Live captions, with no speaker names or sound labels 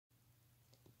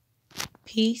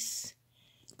Peace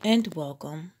and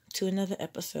welcome to another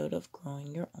episode of Growing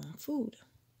Your Own Food.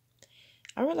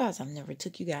 I realize I've never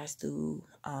took you guys through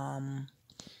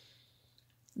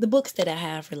the books that I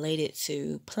have related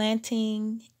to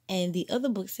planting, and the other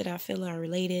books that I feel are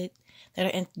related,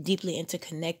 that are deeply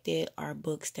interconnected, are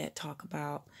books that talk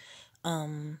about,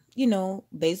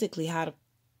 basically how to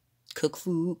cook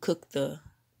food, cook the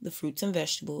fruits and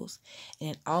vegetables,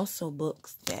 and also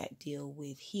books that deal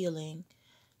with healing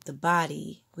the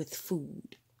body with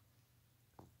food.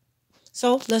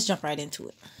 So let's jump right into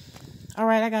it. All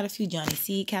right, I got a few Johnny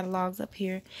Seed catalogs up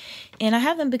here, and I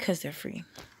have them because they're free.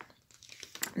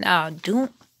 Now,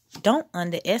 don't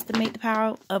underestimate the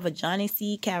power of a Johnny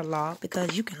Seed catalog,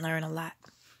 because you can learn a lot.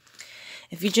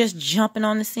 If you're just jumping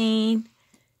on the scene,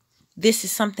 this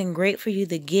is something great for you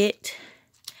to get,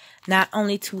 not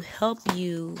only to help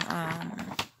you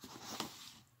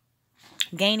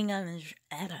gaining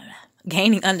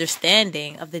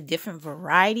understanding of the different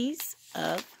varieties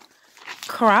of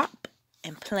crop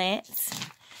and plants,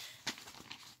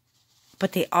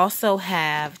 but they also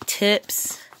have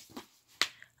tips,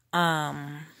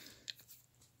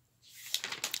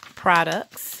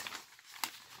 products,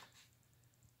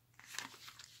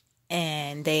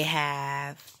 and they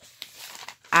have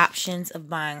options of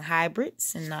buying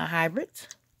hybrids and non-hybrids.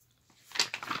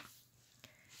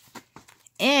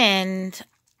 And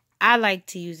I like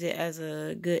to use it as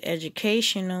a good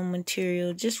educational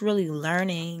material, just really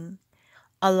learning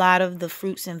a lot of the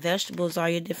fruits and vegetables, all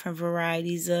your different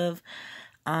varieties of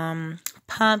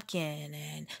pumpkin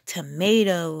and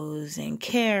tomatoes and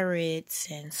carrots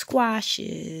and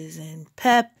squashes and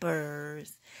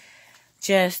peppers.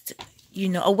 Just,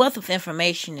 a wealth of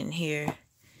information in here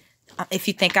if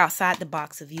you think outside the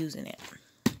box of using it.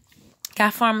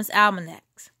 Got Farmer's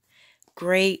Almanacs.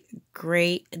 Great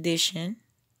addition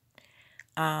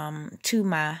to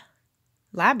my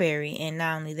library. And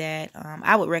not only that,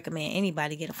 I would recommend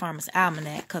anybody get a Farmer's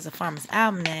Almanac, because a Farmer's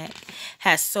Almanac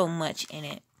has so much in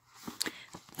it.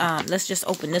 Let's just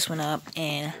open this one up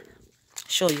and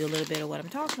show you a little bit of what I'm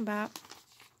talking about.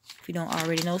 If you don't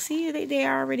already know, see, they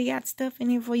already got stuff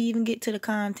in here before you even get to the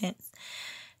contents.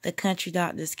 The Country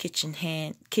Doctor's Kitchen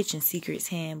Secrets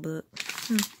Handbook.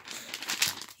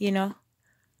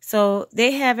 So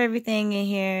they have everything in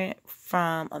here,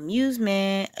 from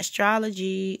amusement,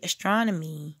 astrology,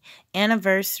 astronomy,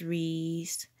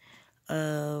 anniversaries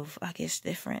of,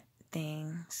 different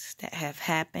things that have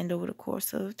happened over the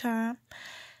course of time.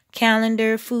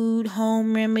 Calendar, food,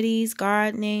 home remedies,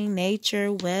 gardening,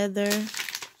 nature, weather.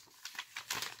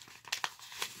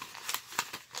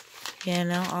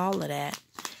 All of that.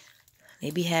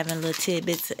 They be having little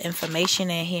tidbits of information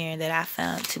in here that I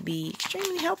found to be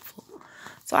extremely helpful.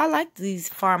 So I like these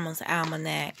Farmer's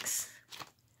Almanacs.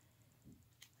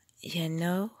 And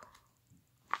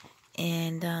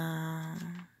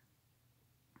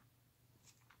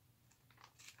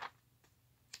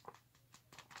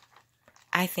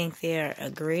I think they're a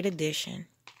great addition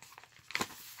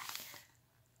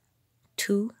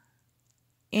to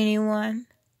anyone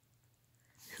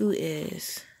who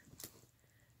is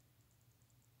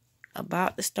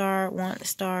about to start, want to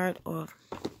start, or,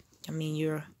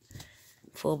 you're a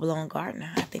full-blown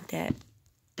gardener. I think that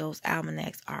those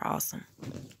almanacs are awesome.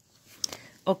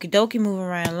 Okie dokie, moving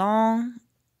right along.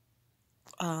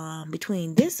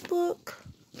 Between this book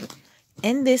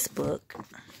and this book,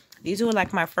 these were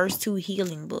like my first two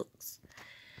healing books.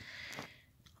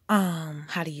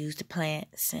 How to use the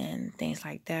plants and things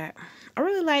like that. I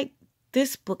really like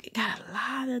this book. It got a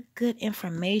lot of good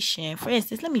information. For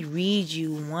instance, let me read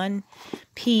you one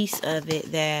piece of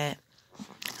it that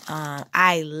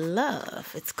I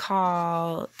love. It's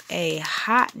called A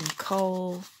Hot and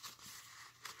Cold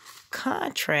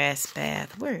Contrast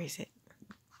Bath. Where is it?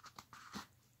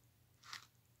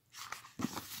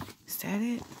 Is that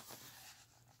it?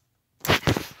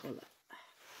 Hold up.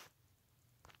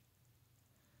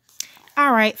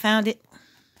 All right, found it.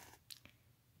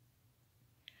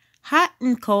 Hot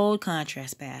and Cold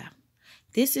Contrast Bath.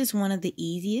 This is one of the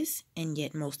easiest and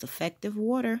yet most effective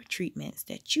water treatments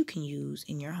that you can use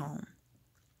in your home.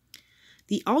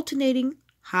 The alternating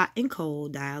hot and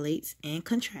cold dilates and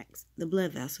contracts the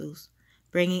blood vessels,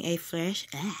 bringing a fresh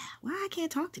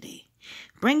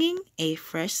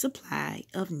supply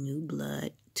of new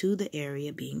blood to the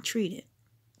area being treated.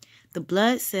 The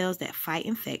blood cells that fight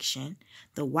infection,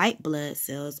 the white blood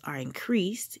cells, are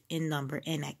increased in number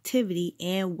and activity,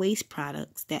 and waste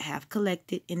products that have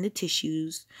collected in the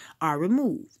tissues are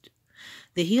removed.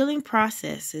 The healing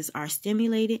processes are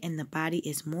stimulated and the body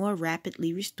is more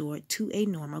rapidly restored to a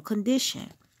normal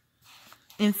condition.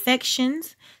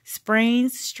 Infections,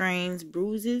 sprains, strains,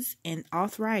 bruises, and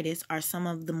arthritis are some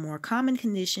of the more common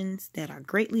conditions that are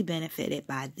greatly benefited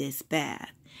by this bath.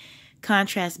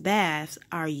 Contrast baths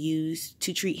are used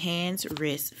to treat hands,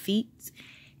 wrists, feet,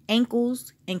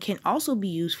 ankles, and can also be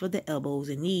used for the elbows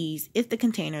and knees if the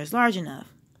container is large enough.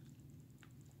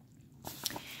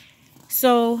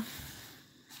 So,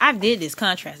 I did this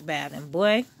contrast bath, and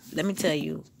boy, let me tell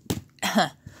you,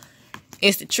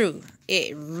 it's the truth.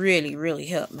 It really, really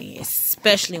helped me,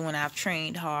 especially when I've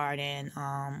trained hard and,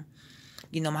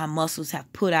 my muscles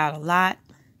have put out a lot.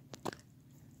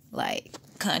 Like,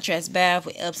 contrast bath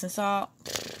with Epsom salt,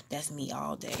 that's me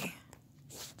all day.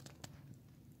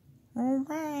 All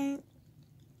right.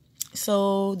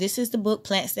 So, this is the book,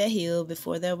 Plants That Heal.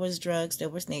 Before there was drugs, there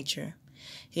was nature.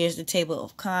 Here's the table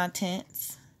of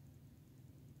contents.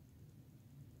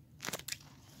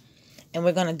 And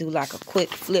we're going to do like a quick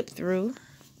flip through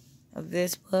of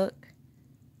this book.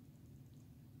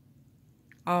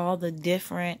 All the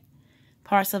different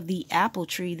parts of the apple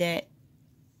tree that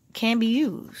can be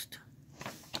used.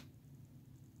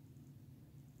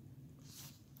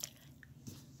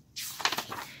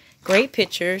 Great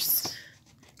pictures.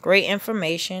 Great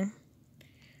information.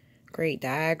 Great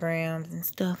diagrams and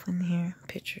stuff in here.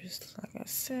 Pictures, like I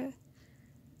said.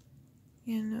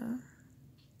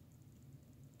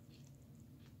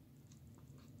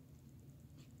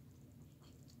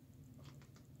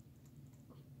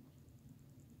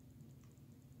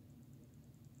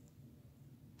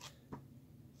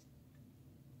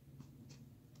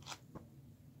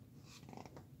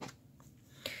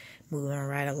 Moving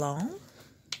right along.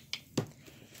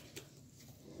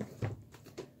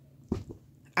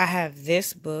 I have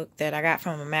this book that I got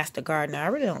from a master gardener. I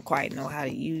really don't quite know how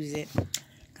to use it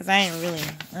because I didn't really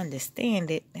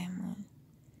understand it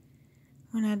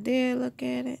when I did look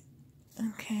at it.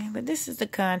 Okay, but this is the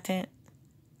content.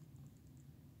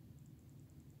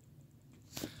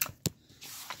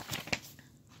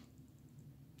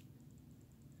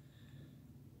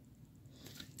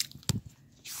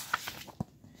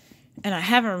 And I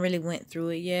haven't really went through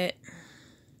it yet.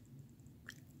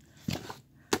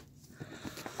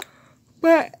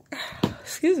 But,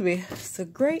 excuse me, it's a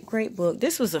great, great book.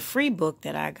 This was a free book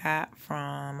that I got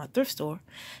from a thrift store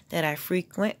that I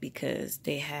frequent because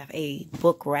they have a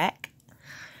book rack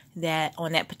that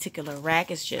on that particular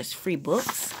rack is just free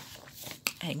books.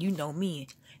 And you know me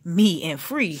and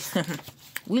free.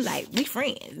 we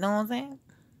friends, you know what I'm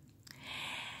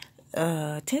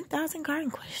saying? 10,000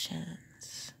 garden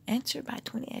questions answered by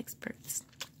 20 experts.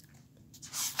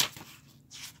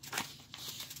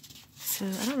 So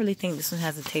I don't really think this one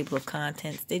has a table of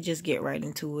contents. They just get right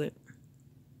into it.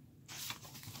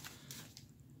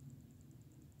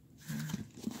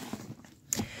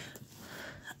 Mm.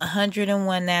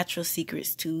 101 Natural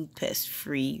Secrets to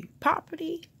Pest-Free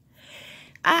Property.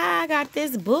 I got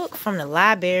this book from the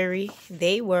library.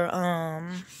 They were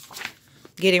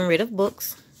getting rid of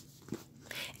books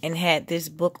and had this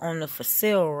book on the for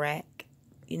sale rack,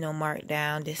 marked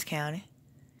down, discounted.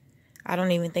 I don't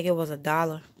even think it was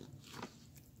 $1.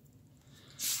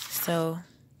 So,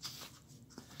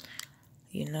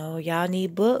 y'all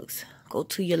need books. Go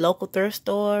to your local thrift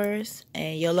stores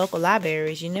and your local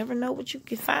libraries. You never know what you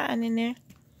can find in there.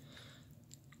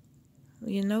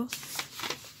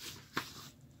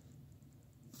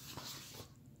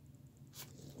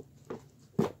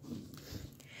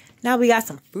 Now we got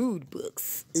some food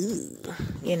books. Ooh,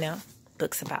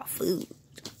 books about food.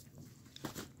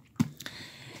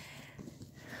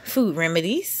 Food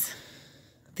remedies.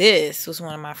 This was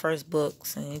one of my first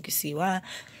books, and you can see why.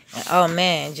 And, oh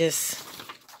man, just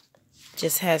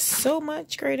has so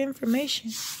much great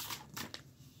information.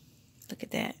 Look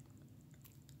at that.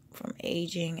 From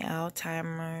aging,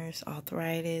 Alzheimer's,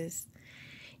 arthritis,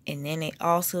 and then they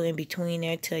also in between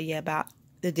there tell you about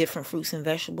the different fruits and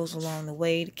vegetables along the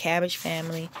way, the cabbage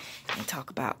family, and talk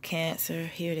about cancer.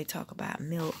 Here they talk about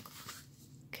milk,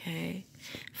 okay,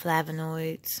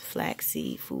 flavonoids,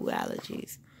 flaxseed, food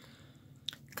allergies,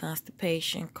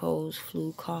 constipation, colds,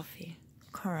 flu, coffee,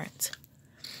 current,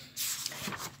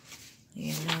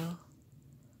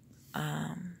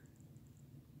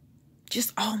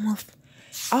 just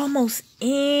almost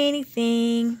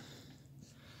anything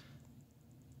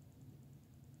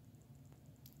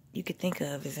you could think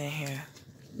of is in here.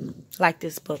 Like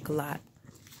this book a lot.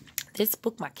 This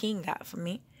book my king got for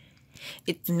me.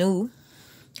 It's new.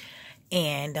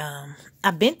 And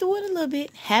I've been through it a little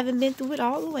bit. Haven't been through it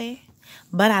all the way.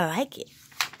 But I like it.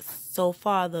 So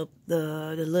far, the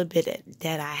little bit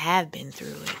that I have been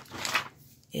through it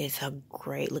is a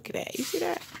great look at that. You see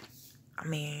that? I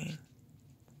mean,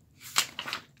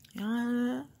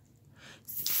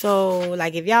 So,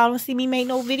 like, if y'all don't see me make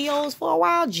no videos for a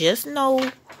while, just know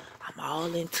I'm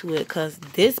all into it. Because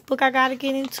this book I got to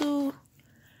get into.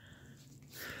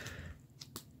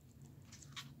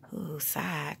 Ooh,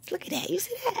 sides. Look at that. You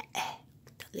see that?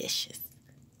 Delicious.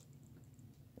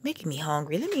 Making me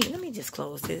hungry. Let me just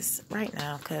close this right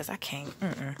now. Because I can't.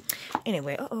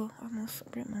 Anyway, almost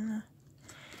ripped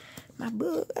my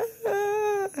book.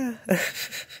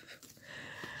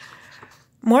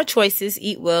 More Choices,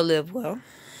 Eat Well, Live Well.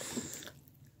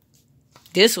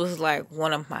 This was like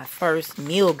one of my first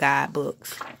meal guide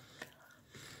books.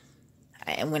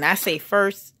 And when I say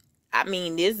first, I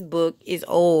mean this book is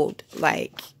old,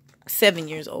 like 7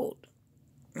 years old.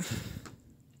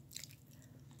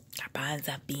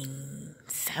 Garbanzo bean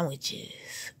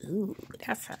sandwiches. Ooh,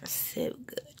 that sounds so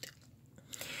good.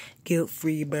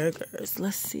 Guilt-free burgers.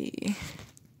 Let's see.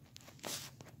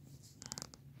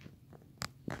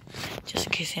 Just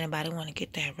in case anybody want to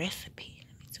get that recipe.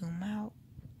 Let me zoom out.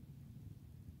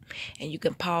 And you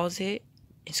can pause it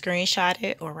and screenshot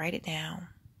it or write it down.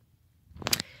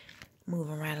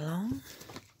 Moving right along.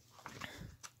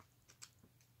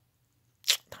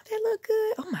 Don't that look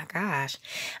good? Oh my gosh.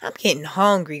 I'm getting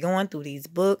hungry going through these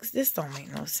books. This don't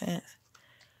make no sense.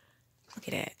 Look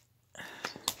at that.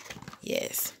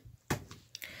 Yes.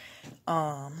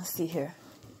 Let's see here.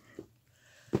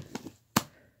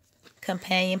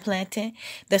 Companion Planting,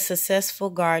 the Successful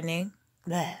Gardening.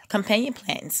 Companion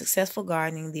Planting, Successful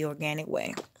Gardening the Organic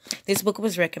Way. This book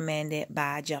was recommended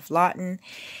by Geoff Lawton,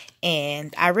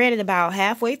 and I read it about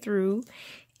halfway through,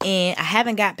 and I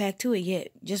haven't got back to it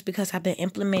yet, just because I've been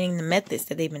implementing the methods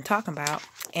that they've been talking about,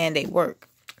 and they work.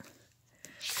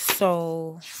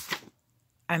 So,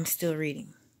 I'm still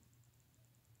reading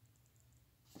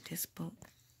this book.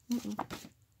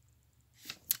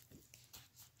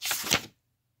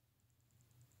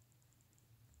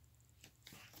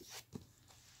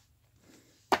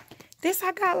 This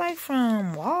I got like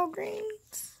from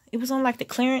Walgreens. It was on like the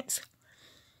clearance.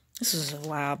 This was a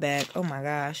while back. Oh my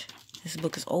gosh. This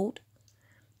book is old.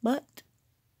 But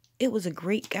it was a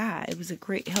great guide. It was a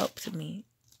great help to me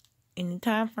in the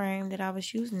time frame that I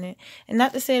was using it. And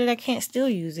not to say that I can't still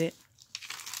use it.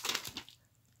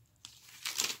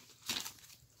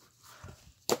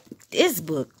 This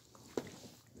book,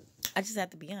 I just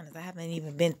have to be honest. I haven't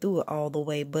even been through it all the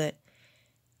way. But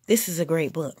this is a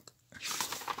great book.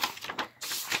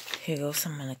 Here goes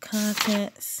some of the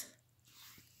contents.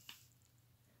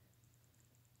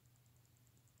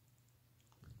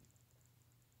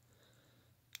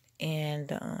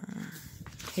 And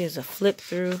here's a flip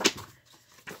through.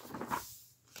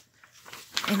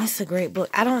 And it's a great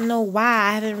book. I don't know why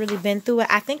I haven't really been through it.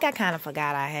 I think I kind of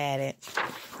forgot I had it.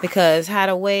 Because how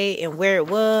to wait and where it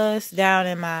was down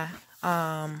in my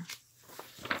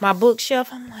my bookshelf.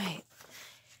 I'm like,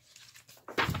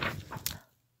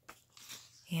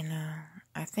 you know,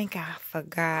 I think I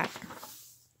forgot.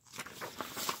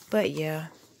 But yeah.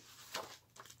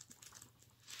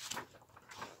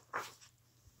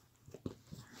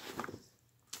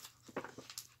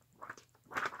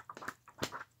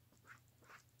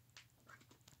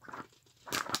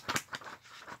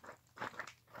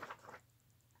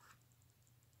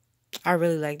 I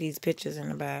really like these pictures in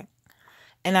the back.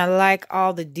 And I like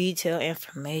all the detailed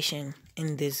information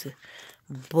in this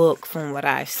book from what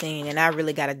I've seen. And I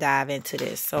really got to dive into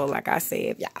this. So like I said,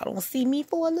 if y'all don't see me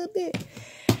for a little bit,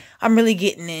 I'm really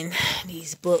getting in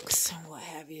these books and what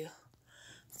have you.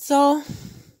 So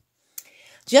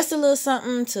just a little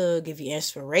something to give you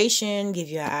inspiration, give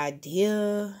you an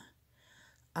idea.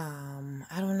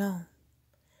 I don't know.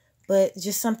 But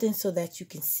just something so that you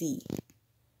can see,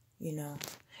 you know.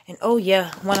 And oh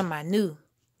yeah, one of my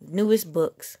newest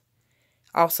books,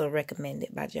 also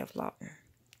recommended by Geoff Lawton.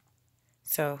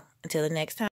 So until the next time.